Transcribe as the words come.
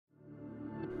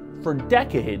For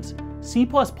decades, C++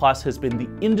 has been the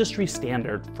industry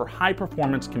standard for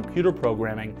high-performance computer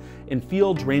programming in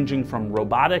fields ranging from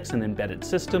robotics and embedded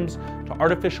systems to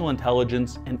artificial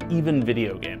intelligence and even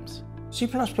video games. C++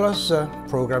 is a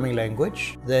programming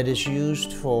language that is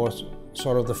used for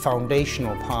sort of the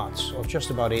foundational parts of just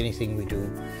about anything we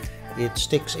do. It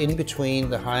sticks in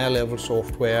between the higher level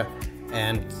software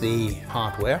and the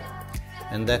hardware,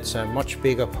 and that's a much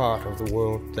bigger part of the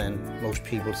world than most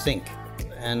people think.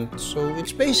 And so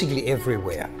it's basically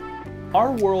everywhere.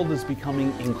 Our world is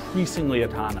becoming increasingly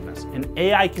autonomous, and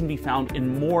AI can be found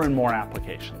in more and more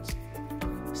applications.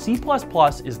 C++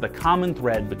 is the common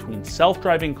thread between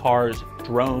self-driving cars,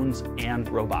 drones, and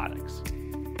robotics.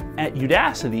 At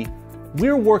Udacity,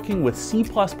 we're working with C++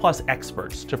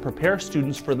 experts to prepare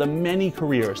students for the many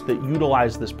careers that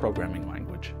utilize this programming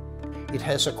language. It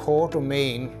has a core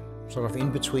domain sort of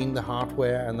in between the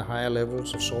hardware and the higher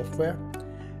levels of software.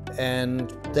 And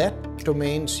that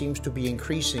domain seems to be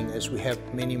increasing as we have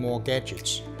many more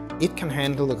gadgets. It can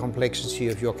handle the complexity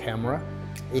of your camera.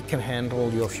 It can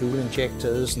handle your fuel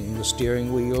injectors and the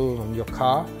steering wheel on your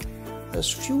car. There's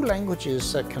few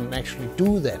languages that can actually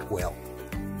do that well.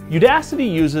 Udacity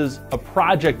uses a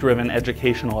project-driven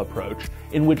educational approach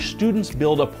in which students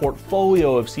build a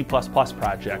portfolio of C++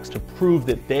 projects to prove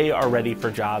that they are ready for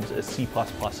jobs as C++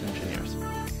 engineers.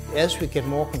 As we get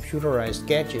more computerized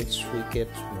gadgets, we get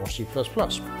more C++.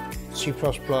 C++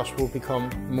 will become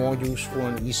more useful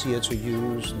and easier to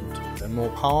use and more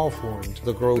powerful, and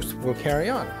the growth will carry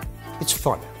on. It's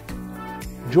fun.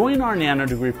 Join our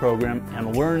Nanodegree program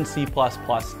and learn C++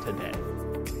 today.